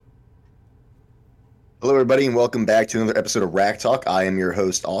Hello, everybody, and welcome back to another episode of RAC Talk. I am your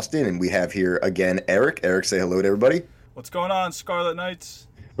host, Austin, and we have here again Eric. Eric, say hello to everybody. What's going on, Scarlet Knights?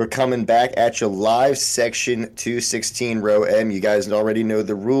 We're coming back at you live, Section 216, Row M. You guys already know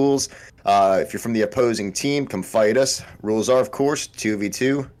the rules. If you're from the opposing team, come fight us. Rules are, of course,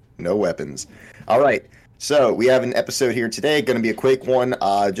 2v2, no weapons. All right, so we have an episode here today. Going to be a quick one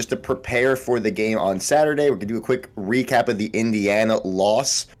just to prepare for the game on Saturday. We're going to do a quick recap of the Indiana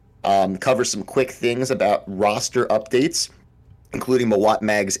loss. Cover some quick things about roster updates, including Mawat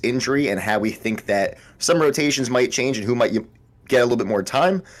Mag's injury and how we think that some rotations might change and who might get a little bit more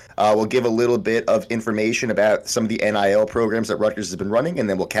time. We'll give a little bit of information about some of the NIL programs that Rutgers has been running, and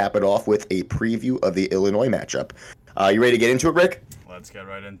then we'll cap it off with a preview of the Illinois matchup. You ready to get into it, Rick? Let's get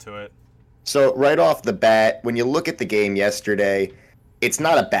right into it. So right off the bat, when you look at the game yesterday, it's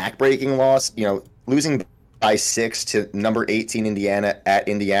not a backbreaking loss. You know, losing by 6 to number 18 Indiana at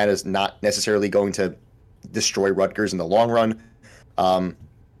Indiana is not necessarily going to destroy Rutgers in the long run.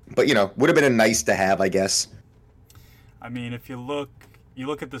 But, you know, would have been a nice to have, I guess. I mean, if you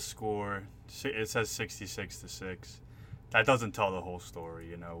look at the score, it says 66-6. That doesn't tell the whole story,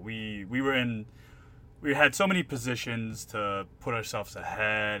 you know. We had so many positions to put ourselves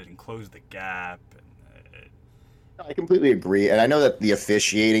ahead and close the gap. I completely agree. And I know that the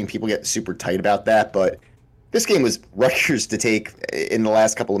officiating, people get super tight about that, but this game was Rutgers to take in the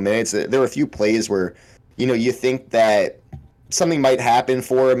last couple of minutes. There were a few plays where, you know, you think that something might happen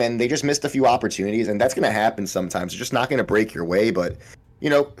for them, and they just missed a few opportunities, and that's going to happen sometimes. It's just not going to break your way, but, you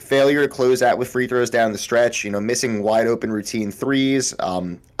know, failure to close out with free throws down the stretch, you know, missing wide-open routine threes.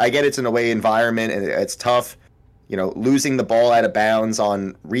 I get it's an away environment, and it's tough. You know, losing the ball out of bounds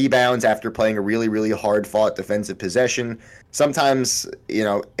on rebounds after playing a really, really hard-fought defensive possession. Sometimes, you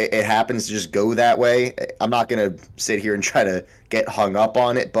know, it happens to just go that way. I'm not going to sit here and try to get hung up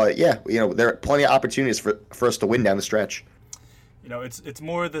on it, but, yeah, you know, there are plenty of opportunities for us to win down the stretch. You know, it's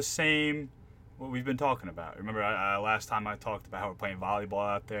more the same what we've been talking about. Remember, last time I talked about how we're playing volleyball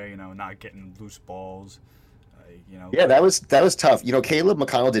out there, you know, not getting loose balls. You know. Yeah, that was tough. You know, Caleb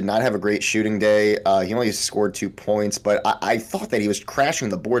McConnell did not have a great shooting day. He only scored 2 points, but I thought that he was crashing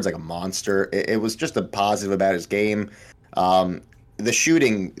the boards like a monster. It was just a positive about his game. The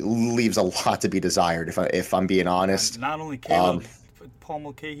shooting leaves a lot to be desired, if I'm being honest. Not only Caleb, Paul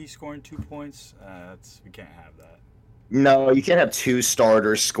Mulcahy scoring 2 points. We can't have that. No, you can't have two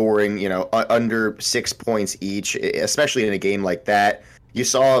starters scoring, you know, under 6 points each, especially in a game like that. You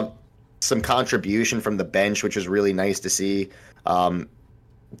saw some contribution from the bench, which was really nice to see.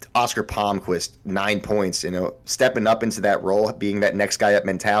 Oscar Palmquist, 9 points, you know, stepping up into that role, being that next guy up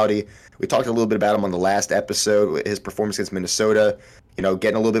mentality. We talked a little bit about him on the last episode, his performance against Minnesota, you know,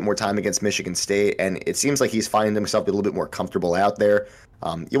 getting a little bit more time against Michigan State, and it seems like he's finding himself a little bit more comfortable out there.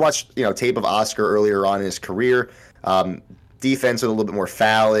 You watched, you know, tape of Oscar earlier on in his career. Defense with a little bit more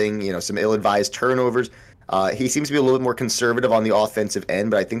fouling, you know, some ill-advised turnovers. He seems to be a little bit more conservative on the offensive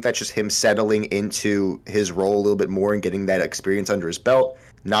end, but I think that's just him settling into his role a little bit more and getting that experience under his belt,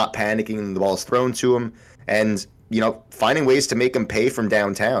 not panicking when the ball is thrown to him, and, you know, finding ways to make him pay from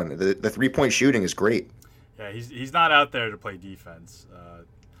downtown. The three-point shooting is great. Yeah, he's not out there to play defense.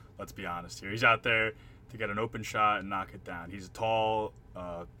 Let's be honest here. He's out there to get an open shot and knock it down. He's tall.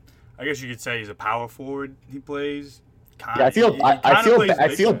 I guess you could say he's a power forward. He plays. Yeah, I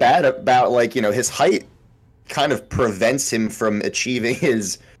feel bad about, like, you know, his height kind of prevents him from achieving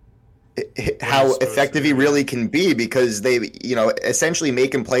how effective he really can be, because they, you know, essentially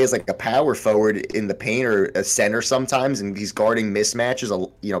make him play as like a power forward in the paint or a center sometimes, and he's guarding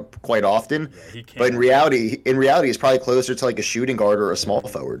mismatches, you know, quite often. Yeah, but in reality, he's probably closer to like a shooting guard or a small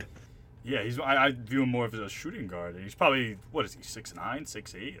forward. Yeah, I view him more as a shooting guard. He's probably, what is he, 6'9",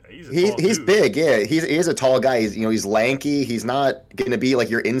 6'8"? He's big, yeah. He is a tall guy. He's lanky. He's not going to be like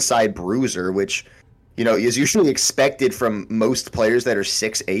your inside bruiser, which, you know, is usually expected from most players that are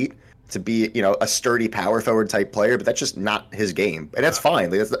 6'8" to be, you know, a sturdy power forward type player, but that's just not his game. And that's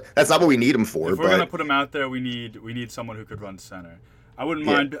fine. Like, that's not what we need him for. If we're going to put him out there, we need someone who could run center. I wouldn't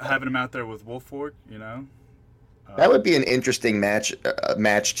mind having him out there with Wolford, you know. That would be an interesting match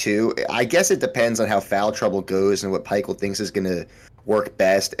too. I guess it depends on how foul trouble goes and what Peichel thinks is going to work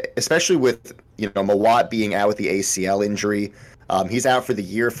best, especially with, you know, Mawat being out with the ACL injury. He's out for the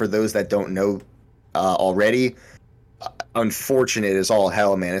year, for those that don't know already. Unfortunate as all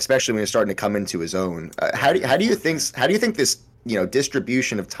hell, man, especially when he's starting to come into his own. How do you think this, you know,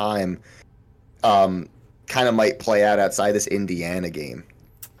 distribution of time kind of might play out outside this Indiana game?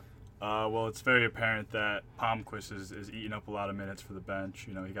 Well, it's very apparent that Palmquist is eating up a lot of minutes for the bench.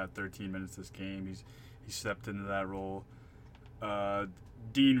 You know, he got 13 minutes this game. He stepped into that role.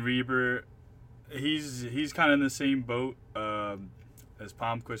 Dean Reber he's kind of in the same boat as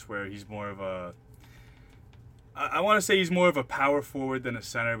Palmquist, where he's more of a. I want to say he's more of a power forward than a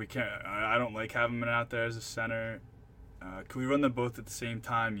center. I don't like having him out there as a center. Could we run them both at the same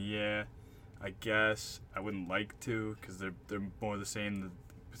time? Yeah, I guess. I wouldn't like to because they're more the same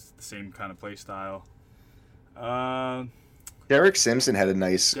kind of play style. Derek Simpson had a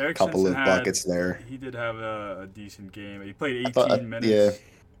nice couple of buckets there. He did have a decent game. He played 18 minutes.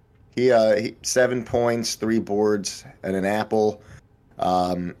 Yeah, he 7 points, 3 boards, and an apple.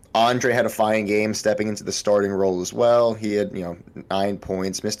 Andre had a fine game stepping into the starting role as well. He had 9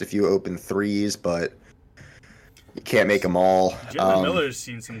 points, missed a few open threes, but you can't make them all. Jalen Miller's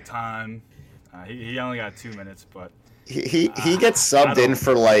seen some time. He only got 2 minutes, but he gets subbed in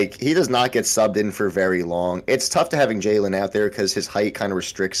for he does not get subbed in for very long. It's tough to having Jalen out there because his height kind of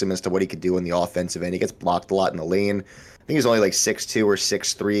restricts him as to what he could do in the offensive end. He gets blocked a lot in the lane. I think he's only 6'2" or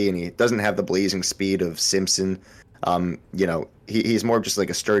 6'3", and he doesn't have the blazing speed of Simpson. He's more of just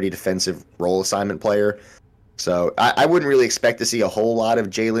a sturdy defensive role assignment player. So I wouldn't really expect to see a whole lot of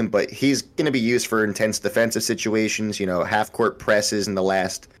Jalen, but he's going to be used for intense defensive situations, half-court presses in the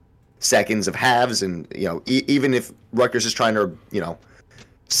last seconds of halves, and even if Rutgers is trying to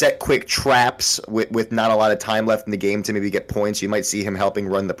set quick traps with not a lot of time left in the game to maybe get points, you might see him helping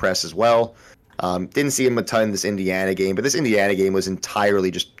run the press as well. Didn't see him a ton in this Indiana game, but this Indiana game was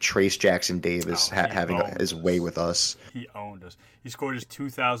entirely just Trace Jackson Davis having his way with us. He owned us. He scored his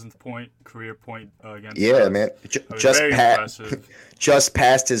 2,000th career point against us. Yeah, man. Just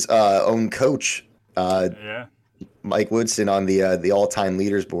passed his own coach, Mike Woodson, on the all-time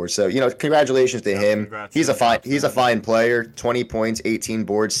leaders board. So congratulations to him. He's a fine player. 20 points, 18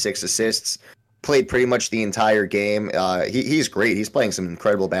 boards, 6 assists. Played pretty much the entire game. He's great. He's playing some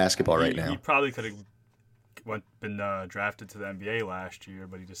incredible basketball right now. He probably could have been drafted to the NBA last year,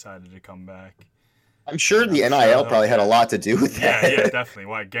 but he decided to come back. I'm sure the NIL probably had a lot to do with that. Yeah, definitely.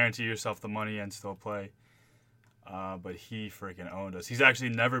 Why guarantee yourself the money and still play? But he freaking owned us. He's actually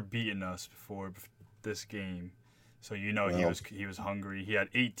never beaten us before this game, so he was hungry. He had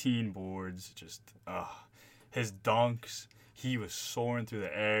 18 boards. Just his dunks. He was soaring through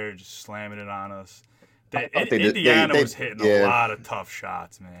the air, just slamming it on us. Indiana was hitting a lot of tough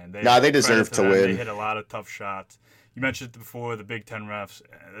shots, man. They deserve to win. They hit a lot of tough shots. You mentioned before the Big Ten refs.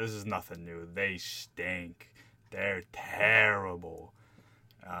 This is nothing new. They stink. They're terrible.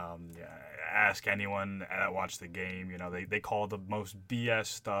 Ask anyone that watched the game. They call the most BS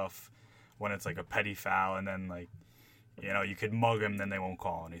stuff when it's a petty foul, and then you could mug them, then they won't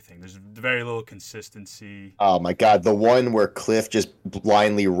call anything. There's very little consistency. Oh, my God. The one where Cliff just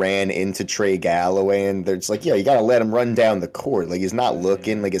blindly ran into Trey Galloway, and they're just you got to let him run down the court. He's not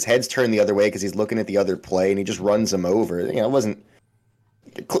looking. His head's turned the other way because he's looking at the other play, and he just runs him over. It wasn't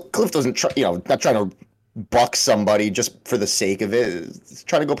 – Cliff doesn't try, not trying to buck somebody just for the sake of it. He's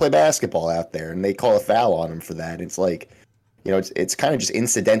trying to go play basketball out there, and they call a foul on him for that. It's it's kind of just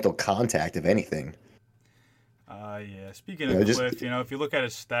incidental contact, if anything. Speaking of Cliff, if you look at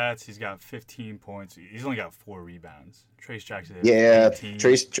his stats, he's got 15 points. He's only got 4 rebounds. Trace Jackson.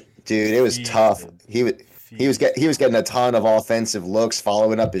 Trace, dude, it was tough. He was getting a ton of offensive looks,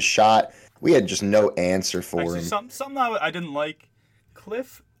 following up his shot. We had just no answer for him. Something I didn't like.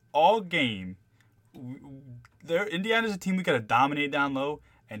 Cliff all game. Indiana's a team we got to dominate down low,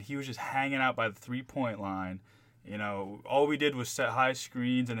 and he was just hanging out by the 3-point line. All we did was set high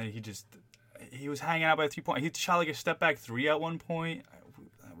screens, and then he was hanging out by 3-point. He shot a step back 3 at one point.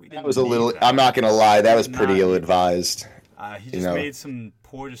 That was a little. I'm not gonna lie, that was pretty ill-advised. He just made some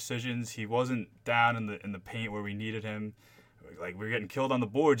poor decisions. He wasn't down in the paint where we needed him. We're getting killed on the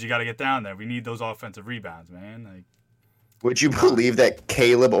boards. You got to get down there. We need those offensive rebounds, man. Would you believe that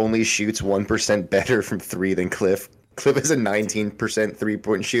Caleb only shoots 1% better from 3 than Cliff? Cliff is a 19%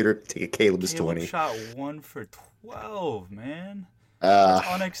 3-point shooter. Caleb's 20. Shot 1 for 12, man. That's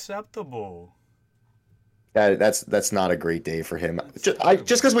unacceptable. That's not a great day for him.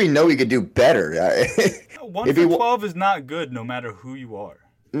 Just because we know he could do better. 1 for 12 is not good, no matter who you are.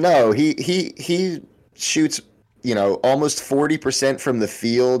 No, he shoots almost 40% from the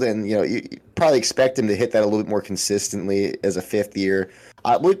field, and you probably expect him to hit that a little bit more consistently as a fifth year.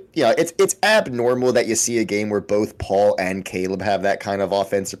 It's abnormal that you see a game where both Paul and Caleb have that kind of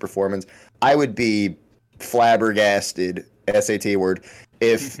offensive performance. I would be flabbergasted, SAT word,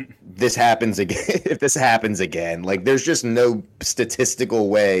 if this happens again. There's just no statistical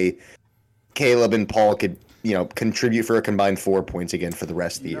way Caleb and Paul could contribute for a combined 4 points again for the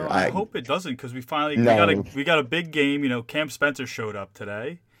rest of the year. I hope it doesn't, because we got a big game. Cam Spencer showed up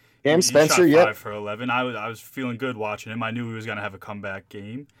today. Spencer, shot 5 for 11. I was feeling good watching him. I knew he was going to have a comeback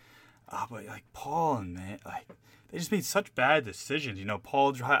game. But like Paul and man, like they just made such bad decisions.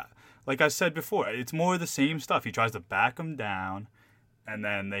 Paul, like I said before, it's more of the same stuff. He tries to back him down, and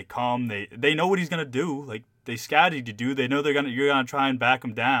then they come. They know what he's gonna do. Like they scouted you do. They know you're gonna try and back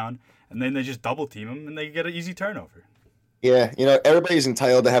him down, and then they just double team him, and they get an easy turnover. Yeah, everybody's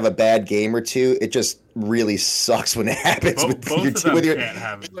entitled to have a bad game or two. It just really sucks when it happens Both of them can't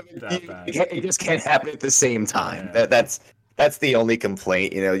have it that bad. It just can't happen at the same time. Yeah. That's the only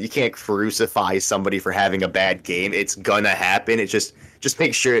complaint. You can't crucify somebody for having a bad game. It's gonna happen. It's just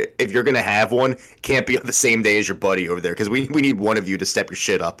make sure if you're gonna have one, it can't be on the same day as your buddy over there because we need one of you to step your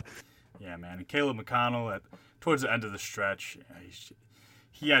shit up. Yeah, man. And Caleb McConnell towards the end of the stretch,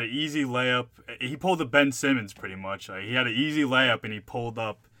 he had an easy layup. He pulled a Ben Simmons pretty much. He had an easy layup and he pulled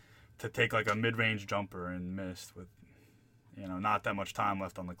up to take like a mid-range jumper and missed with not that much time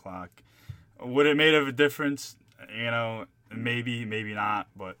left on the clock. Would it made a difference? Maybe, maybe not,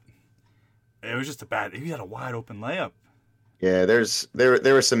 but it was just he had a wide open layup. Yeah, there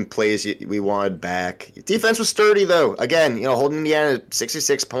were some plays we wanted back. Defense was sturdy though. Again, holding Indiana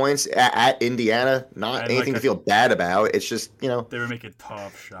 66 points at Indiana, not anything to feel bad about. It's just they were making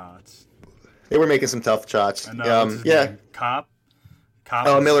tough shots. They were making some tough shots. Yeah. Kopp.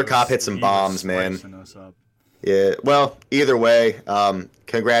 Miller Kopp hit some bombs, man. Us up. Yeah. Well, either way,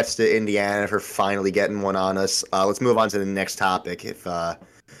 congrats to Indiana for finally getting one on us. Let's move on to the next topic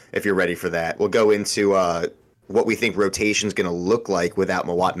if you're ready for that. We'll go into what we think rotation's going to look like without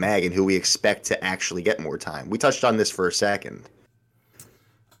Mawat Mag and who we expect to actually get more time. We touched on this for a second.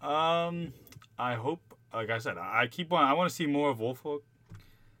 I hope, like I said, I want to see more of Wolfhook.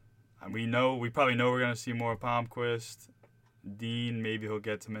 We probably know we're going to see more of Palmquist. Dean, maybe he'll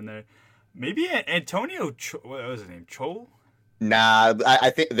get some in there. Maybe Antonio, what was his name, Chol? Nah, I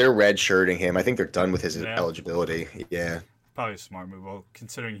think they're redshirting him. I think they're done with his eligibility. Yeah. Probably a smart move. Well,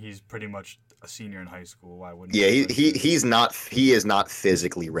 considering he's pretty much a senior in high school, why wouldn't he is not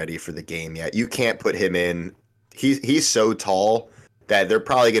physically ready for the game yet. You can't put him in. He's so tall that they're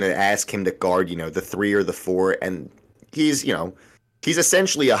probably going to ask him to guard, the 3 or the 4, and he's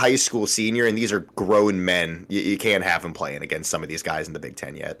essentially a high school senior, and these are grown men. You can't have him playing against some of these guys in the Big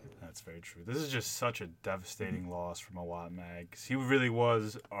Ten yet. That's very true. This is just such a devastating loss for Mawat Mag. He really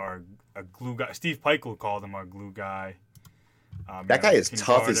was a glue guy. Steve Peichel called him our glue guy. That guy is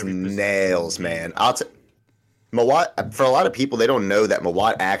tough as nails, man. Mawat, for a lot of people, they don't know that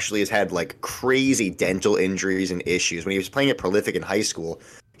Mawat actually has had like crazy dental injuries and issues. When he was playing at Prolific in high school,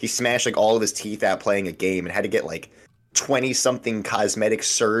 he smashed like all of his teeth out playing a game and had to get like 20-something cosmetic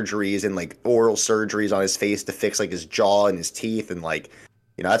surgeries and like oral surgeries on his face to fix like his jaw and his teeth, and like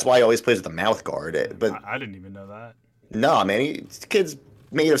that's why he always plays with a mouth guard. But I didn't even know that. No, man, this kid's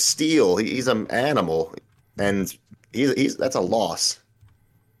made of steel. He's an animal, and he's that's a loss.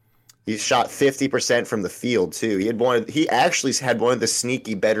 He shot 50% from the field too. He actually had one of the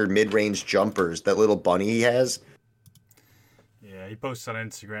sneaky better mid-range jumpers, that little bunny he has. Yeah, he posted on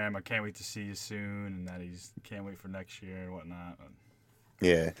Instagram, I can't wait to see you soon, and that can't wait for next year and whatnot.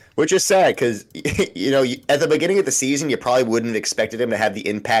 Yeah, which is sad because, at the beginning of the season, you probably wouldn't have expected him to have the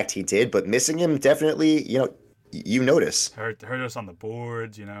impact he did, but missing him definitely, you notice. Hurt us on the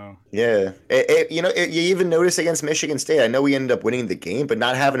boards, Yeah. You even notice against Michigan State. I know we ended up winning the game, but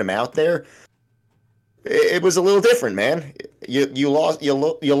not having him out there, it was a little different, man. You lost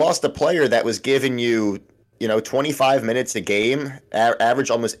a player that was giving you, 25 minutes a game,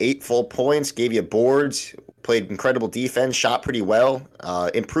 averaged almost 8 full points, gave you boards, played incredible defense, shot pretty well,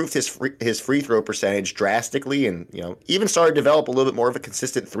 improved his free throw percentage drastically, and even started to develop a little bit more of a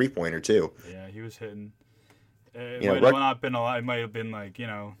consistent 3-pointer too. Yeah, he was hitting. It might have not been a lot. It might have been like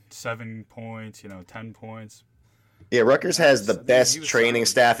 7 points, 10 points. Yeah, Rutgers has the best training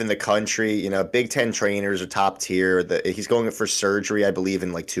staff in the country. Big Ten trainers are top tier. He's going for surgery, I believe,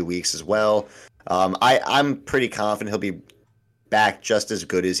 in like 2 weeks as well. I'm pretty confident he'll be back just as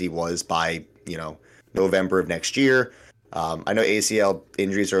good as he was by November of next year. I know ACL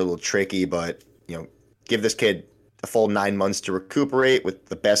injuries are a little tricky, but give this kid a full 9 months to recuperate with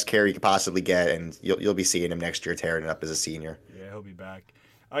the best care you could possibly get, and you'll be seeing him next year tearing it up as a senior. Yeah, he'll be back.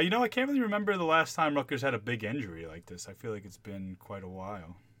 I can't really remember the last time Rutgers had a big injury like this. I feel like it's been quite a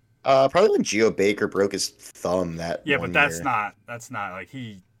while. Probably when Geo Baker broke his thumb that. Yeah, one but that's year. not like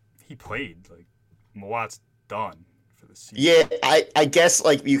he played. Like Mawat's done for the season. Yeah, I guess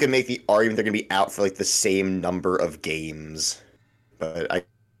like you can make the argument they're gonna be out for like the same number of games, but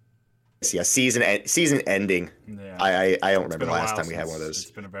season ending. Yeah. I don't remember the last time we had one of those.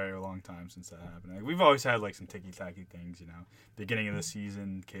 It's been a very long time since that happened. Like, we've always had like some ticky-tacky things, Beginning of the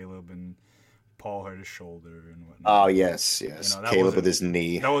season, Caleb and Paul hurt his shoulder and Oh, whatnot. yes. That Caleb with wasn't his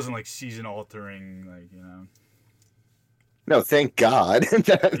knee. that wasn't like season altering, No, thank God.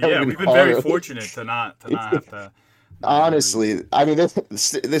 That would Yeah, have been we've been very horrible. fortunate to not have to lose every. Honestly, I mean,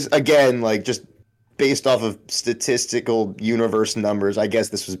 this again, like just based off of statistical universe numbers, I guess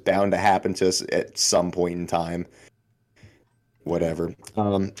this was bound to happen to us at some point in time. Whatever.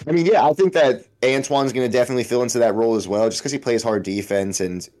 I mean, yeah, I think that Antoine's going to definitely fill into that role as well, just because he plays hard defense,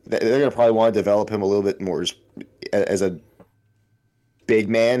 and they're going to probably want to develop him a little bit more as a big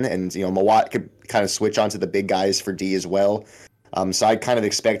man, and Mawat could kind of switch onto the big guys for D as well. So I kind of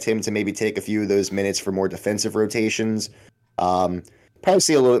expect him to maybe take a few of those minutes for more defensive rotations. Probably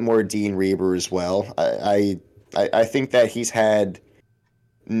see a little bit more Dean Reber as well. I think that he's had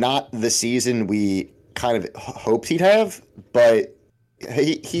not the season we kind of hoped he'd have, but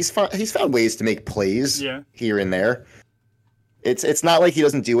he's found ways to make plays here and there. It's not like he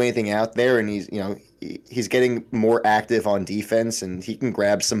doesn't do anything out there, and he's getting more active on defense, and he can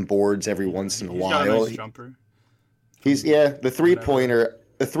grab some boards every once in a while. He's got a nice jumper. The three-pointer.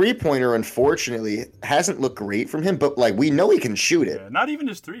 The three-pointer, unfortunately, hasn't looked great from him, but like we know he can shoot it. Yeah, not even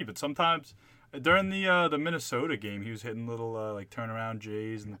his three, but sometimes during the Minnesota game, he was hitting little like turnaround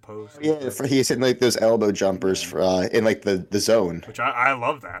J's in the post. Yeah, he's hitting like those elbow jumpers in like the zone. Which I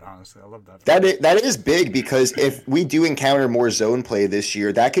love that, honestly. I love that. That is big, because if we do encounter more zone play this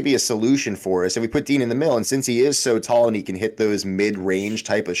year, that could be a solution for us. And we put Dean in the middle, and since he is so tall and he can hit those mid-range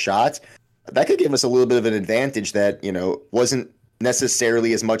type of shots, that could give us a little bit of an advantage that wasn't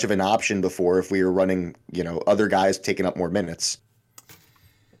necessarily as much of an option before if we were running other guys taking up more minutes.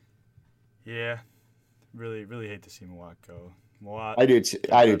 Yeah, really hate to see Mawat go. I do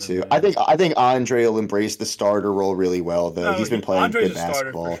too. I think Andre will embrace the starter role really well, though. He's been playing Andre's good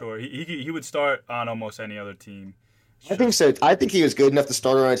basketball. basketball. For sure. He would start on almost any other team. I think so. I think he was good enough to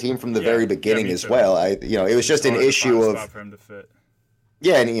start on a team from the very beginning as well. It was just an issue of for him to fit.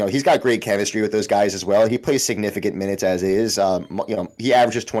 Yeah, and he's got great chemistry with those guys as well. He plays significant minutes as is. He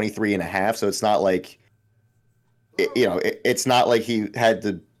averages 23 and a half, so it's not like it's not like he had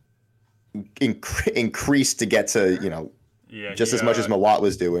to increase to get to just as much as Mawat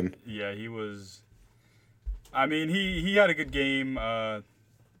was doing. Yeah, he was. I mean, he had a good game. Sorry,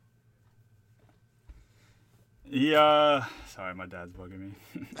 my dad's bugging me.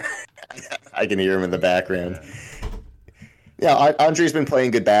 I can hear him in the background. Yeah, Andre's been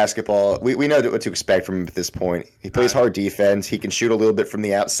playing good basketball. We know what to expect from him at this point. He plays hard defense. He can shoot a little bit from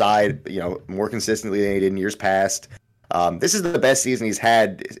the outside, more consistently than he did in years past. This is the best season he's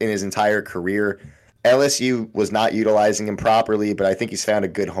had in his entire career. LSU was not utilizing him properly, but I think he's found a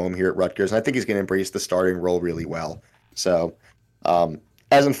good home here at Rutgers, and I think he's going to embrace the starting role really well. So,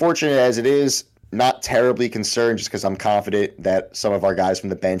 as unfortunate as it is, not terribly concerned, just because I'm confident that some of our guys from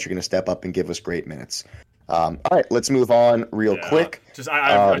the bench are going to step up and give us great minutes. All right, let's move on real quick.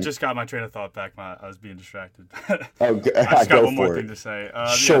 I just got my train of thought back. I was being distracted. I just got one more thing to say.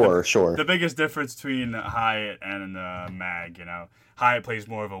 Sure. The biggest difference between Hyatt and Mag, Hyatt plays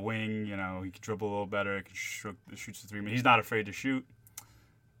more of a wing. He can dribble a little better. He can shoots the three. He's not afraid to shoot.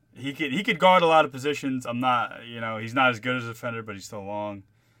 He could guard a lot of positions. I'm not, he's not as good as a defender, but he's still long.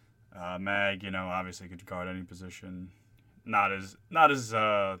 Mag, obviously could guard any position. Not as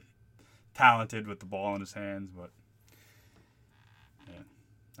talented with the ball in his hands, but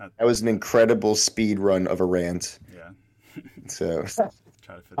that was an incredible speed run of a rant. Yeah. So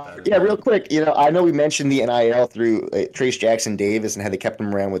try to fit that in. Real quick, I know we mentioned the NIL through Trace Jackson Davis and how they kept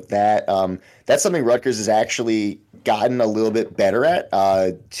him around with that. That's something Rutgers has actually gotten a little bit better at.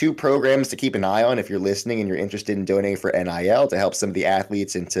 2 programs to keep an eye on if you're listening and you're interested in donating for NIL to help some of the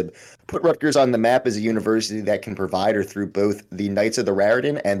athletes and to put Rutgers on the map as a university that can provide her through both the Knights of the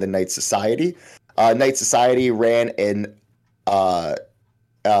Raritan and the Knights Society. Knights Society ran an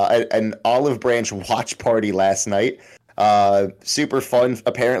olive branch watch party last night. Super fun.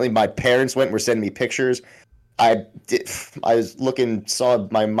 Apparently, my parents were sending me pictures. I saw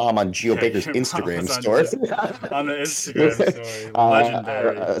my mom on Gio Baker's Instagram story. On the Instagram story.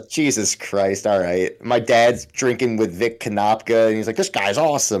 Legendary. Jesus Christ. All right. My dad's drinking with Vic Konopka, and he's like, this guy's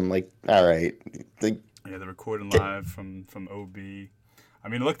awesome. Like, all right. They're recording live from OB. I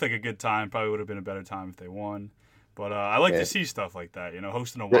mean, it looked like a good time. Probably would have been a better time if they won. But I like to see stuff like that.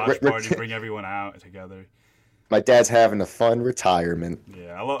 Hosting a watch party, bring everyone out together. My dad's having a fun retirement.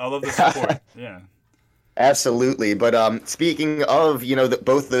 Yeah, I love the support. Yeah. Absolutely. But speaking of,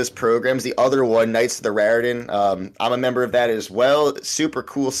 both those programs, the other one, Knights of the Raritan, I'm a member of that as well. Super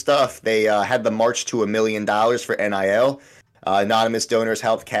cool stuff. They had the March to $1 million for NIL. Anonymous donors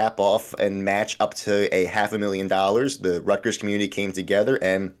helped cap off and match up to $500,000. The Rutgers community came together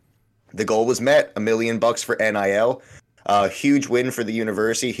and The goal was met, $1 million for NIL. Huge win for the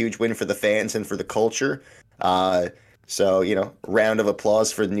university, huge win for the fans and for the culture. So, round of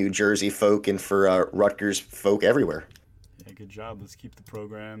applause for the New Jersey folk and for Rutgers folk everywhere. Yeah, good job. Let's keep the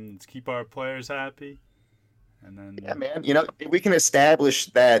program. Let's keep our players happy. And then Yeah, man. If we can establish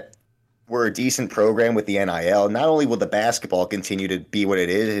that we're a decent program with the NIL, not only will the basketball continue to be what it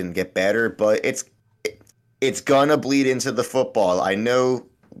is and get better, but it's gonna bleed into the football. I know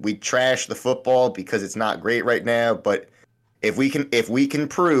we trash the football because it's not great right now, but if we can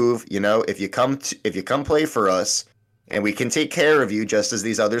prove, if you come play for us and we can take care of you just as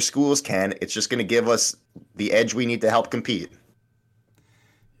these other schools can, it's just going to give us the edge we need to help compete.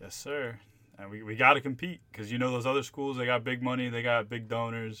 yes, sir. And we got to compete because those other schools, they got big money, they got big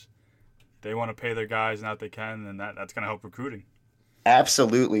donors. They want to pay their guys now that they can, and that's going to help recruiting.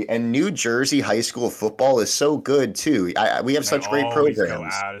 Absolutely. And New Jersey high school football is so good too. We have such great programs. They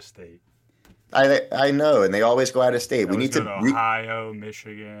always go out of state. I know, and they always go out of state. We need to Ohio,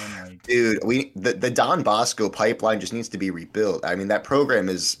 Michigan. Dude, the Don Bosco pipeline just needs to be rebuilt. I mean, that program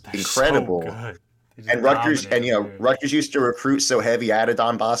is incredible. So good. And Rutgers used to recruit so heavy out of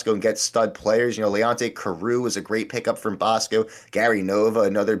Don Bosco and get stud players. Leonte Carew was a great pickup from Bosco. Gary Nova,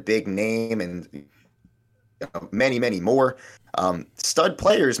 another big name, and many, many more. Stud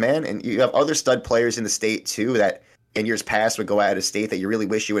players, man. And you have other stud players in the state too that in years past would go out of state that you really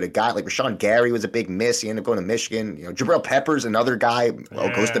wish you would have got. Like Rashawn Gary was a big miss. He ended up going to Michigan. Jabril Peppers, another guy,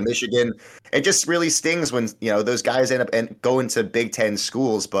 goes to Michigan. It just really stings when, those guys end up going to Big Ten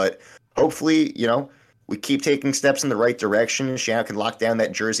schools. But hopefully, we keep taking steps in the right direction. Shannon can lock down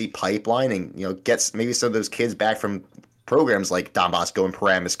that Jersey pipeline and, get maybe some of those kids back from programs like Don Bosco and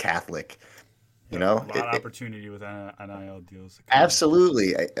Paramus Catholic. A lot of opportunity with NIL deals.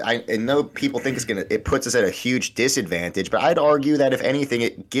 Absolutely. I know people think it puts us at a huge disadvantage, but I'd argue that if anything,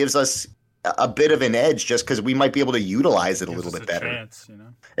 it gives us a bit of an edge just because we might be able to utilize it a little bit better. Chance,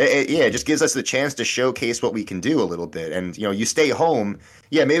 it just gives us the chance to showcase what we can do a little bit. And, you stay home.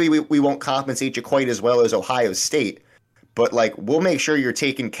 Yeah, maybe we won't compensate you quite as well as Ohio State, but we'll make sure you're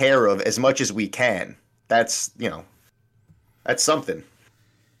taken care of as much as we can. That's something.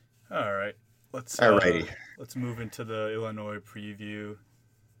 All right. Let's move into the Illinois preview.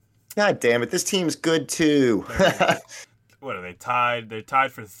 God damn it, this team's good too. What are they tied? They're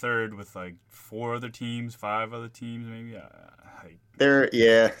tied for third with 5 other teams, maybe.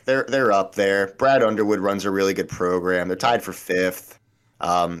 They're up there. Brad Underwood runs a really good program. They're tied for 5th.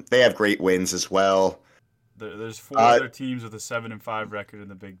 They have great wins as well. There's 4 other teams with a 7-5 record in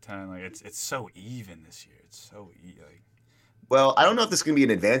the Big Ten. It's so even this year. It's so Well, I don't know if this is going to be an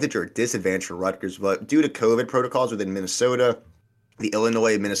advantage or a disadvantage for Rutgers, but due to COVID protocols within Minnesota, the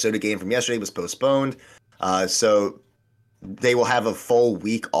Illinois-Minnesota game from yesterday was postponed. So they will have a full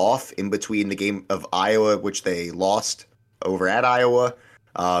week off in between the game of Iowa, which they lost over at Iowa,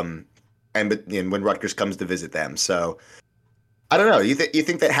 and when Rutgers comes to visit them. So I don't know. You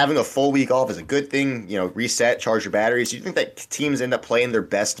think that having a full week off is a good thing? Reset, charge your batteries. Do you think that teams end up playing their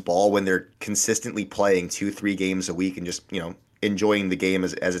best ball when they're consistently playing 2-3 games a week and just enjoying the game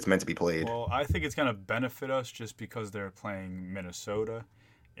as it's meant to be played? Well, I think it's going to benefit us just because they're playing Minnesota.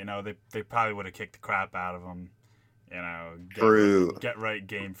 They probably would have kicked the crap out of them. True. Get right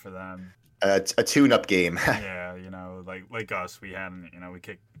game for them. A tune-up game. Yeah, like us, we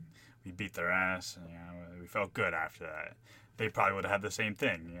beat their ass. And, we felt good after that. They probably would have had the same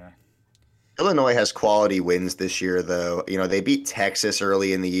thing. Yeah. Illinois has quality wins this year, though. They beat Texas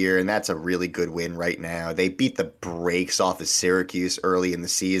early in the year, and that's a really good win right now. They beat the brakes off of Syracuse early in the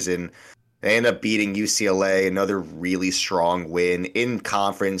season. They end up beating UCLA, another really strong win. In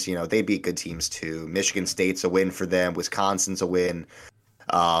conference, they beat good teams too. Michigan State's a win for them. Wisconsin's a win.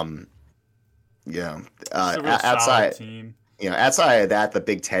 Outside team. Outside of that, the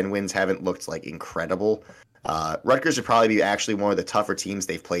Big Ten wins haven't looked incredible. Rutgers would probably be actually one of the tougher teams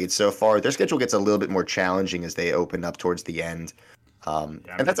they've played so far. Their schedule gets a little bit more challenging as they open up towards the end. And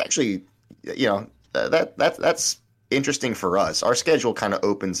that's actually, that's interesting for us. Our schedule kind of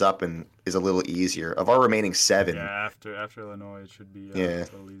opens up and is a little easier. Of our remaining 7. Yeah, after Illinois, it should be a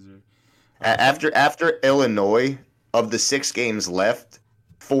little easier. After Illinois, of the 6 games left,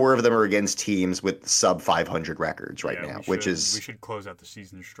 4 of them are against teams with sub 500 records right now, we should close out the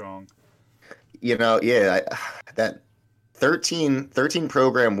season strong. That 13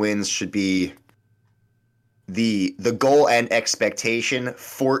 program wins should be the goal and expectation.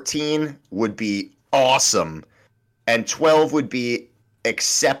 14 would be awesome, and 12 would be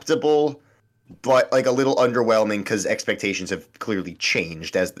acceptable, but a little underwhelming because expectations have clearly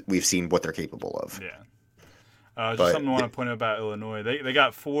changed as we've seen what they're capable of. Yeah. Something I want to point out about Illinois. They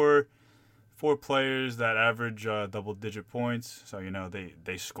got 4 4 players that average double-digit points, so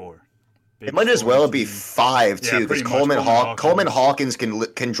they score. It might as well be 5 too, because Coleman Hawkins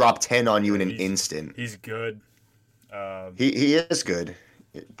can drop 10 on you in an instant. He's good. He is good.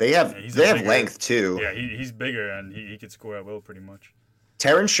 They have length too. Yeah, he's bigger and he could score at will pretty much.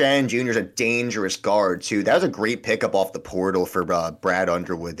 Terrence Shannon Jr. is a dangerous guard too. That was a great pickup off the portal for Brad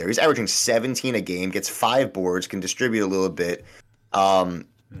Underwood. There, he's averaging 17 a game, gets 5 boards, can distribute a little bit.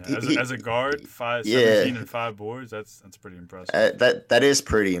 As a guard, 17 and 5 boards. That's pretty impressive. That is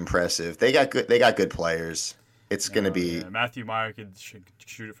pretty impressive. They got good players. It's gonna be Matthew Meyer could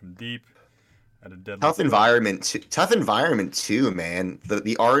shoot it from deep. At a tough environment too, man.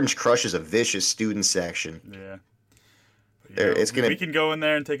 The Orange Crush is a vicious student section. Yeah. We can go in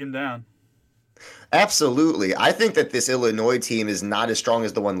there and take him down. Absolutely. I think that this Illinois team is not as strong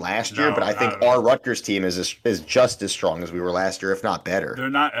as the one last year, but I think our Rutgers team is just as strong as we were last year, if not better. They're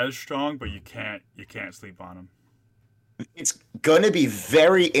not as strong, but you can't sleep on them. It's going to be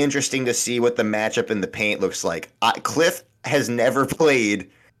very interesting to see what the matchup in the paint looks like. Cliff has never played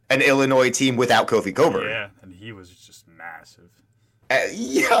an Illinois team without Kofi Coburn. Yeah, and he was just massive.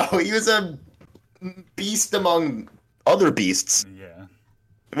 He was a beast among other beasts. Yeah.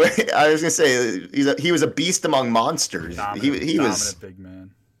 I was gonna say he was a beast among monsters. He was big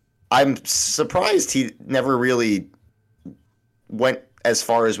man. I'm surprised he never really went as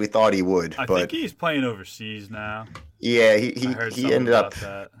far as we thought he would. I think he's playing overseas now. Yeah, he ended up.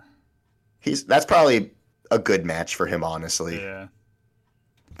 That's probably a good match for him, honestly. Yeah.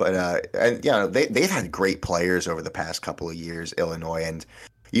 But they've had great players over the past couple of years, Illinois, and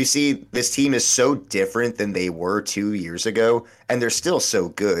you see this team is so different than they were 2 years ago, and they're still so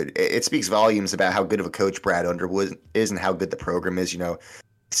good. It speaks volumes about how good of a coach Brad Underwood is and how good the program is.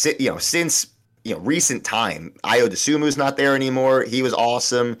 Since recent time, Io DeSumu's not there anymore. He was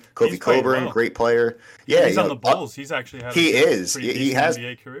awesome. Kofi Coburn, great player. Yeah, he's on the Bulls. He's actually had he has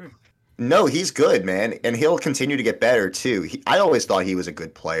NBA career. No, he's good, man, and he'll continue to get better too. I always thought he was a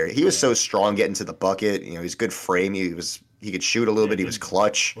good player. He was so strong getting to the bucket. He's good frame. He could shoot a little bit. He was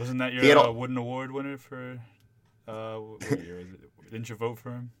clutch. Wasn't that your Wooden Award winner for? What year is it? Didn't you vote for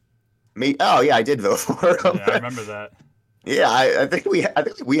him? Me? Oh yeah, I did vote for him. Yeah, I remember that. Yeah, I think we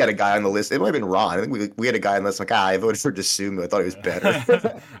had a guy on the list. It might have been Ron. I think we had a guy on the list. Like, I voted for DeSumo. I thought he was better. I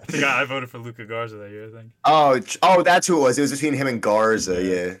think I voted for Luka Garza that year. I think. Oh, that's who it was. It was between him and Garza.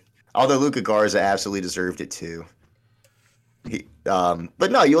 Yeah. Although Luka Garza absolutely deserved it too.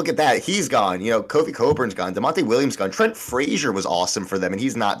 But no, you look at that. He's gone. Kofi Coburn's gone. DeMonte Williams gone. Trent Frazier was awesome for them, and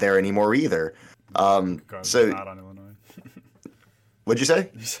he's not there anymore either. Garza's not on Illinois. What'd you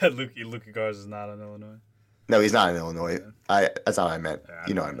say? You said Luka Garza's not on Illinois. No, he's not in Illinois. Yeah. That's not what I meant.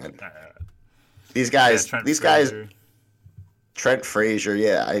 Yeah, what I meant. These guys. Trent Frazier.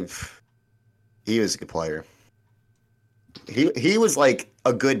 Yeah, he was a good player. He was like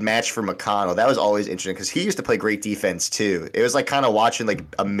a good match for McConnell. That was always interesting because he used to play great defense too. It was like kind of watching like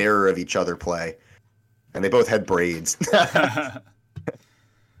a mirror of each other play, and they both had braids.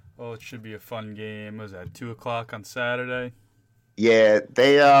 Well, it should be a fun game. Was that 2:00 on Saturday? Yeah,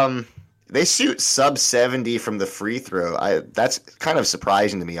 they shoot sub 70 from the free throw. That's kind of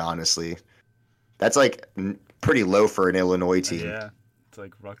surprising to me, honestly. That's like pretty low for an Illinois team. Yeah. It's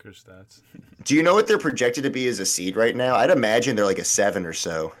like Rutgers stats. Do you know what they're projected to be as a seed right now? I'd imagine they're like a 7 or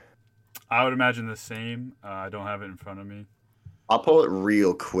so. I would imagine the same. I don't have it in front of me. I'll pull it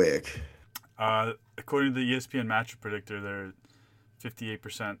real quick. According to the ESPN matchup predictor, they're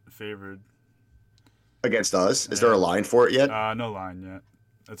 58% favored. Against us? Is there a line for it yet? No line yet.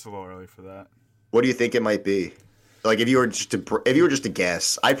 It's a little early for that. What do you think it might be? Like if you were just to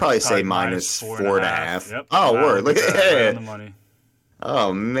guess, I'd probably say minus 4.5. Yep. Oh, word! Look at that. On the money.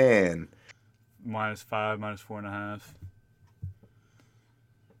 Oh man. -5, -4.5.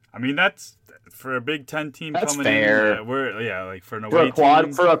 I mean, that's for a Big Ten team that's coming fair. in. Like for an away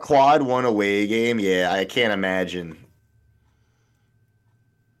team. For a quad one away game, yeah, I can't imagine.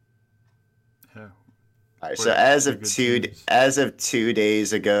 Yeah. All right, so as of 2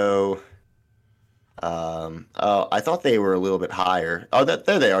 days ago, I thought they were a little bit higher. Oh,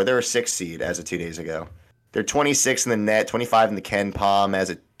 there they are. They're a 6 seed as of 2 days ago. They're 26 in the net, 25 in the Ken Palm as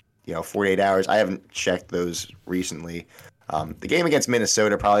of 48 hours. I haven't checked those recently. The game against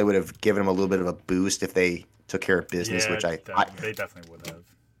Minnesota probably would have given them a little bit of a boost if they took care of business, which they definitely would have.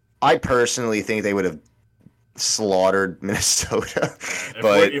 I personally think they would have slaughtered Minnesota.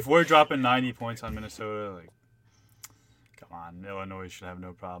 If we're dropping 90 points on Minnesota, like, come on, Illinois should have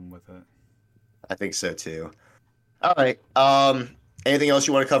no problem with it. I think so too. All right. Anything else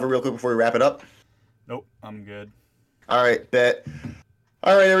you want to cover real quick before we wrap it up? Nope, I'm good. All right, bet.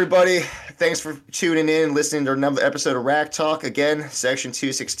 All right, everybody. Thanks for tuning in, listening to another episode of RAC Talk. Again, Section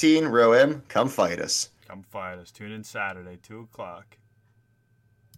 216, Row M, come fight us. Come fight us. Tune in Saturday, 2 o'clock.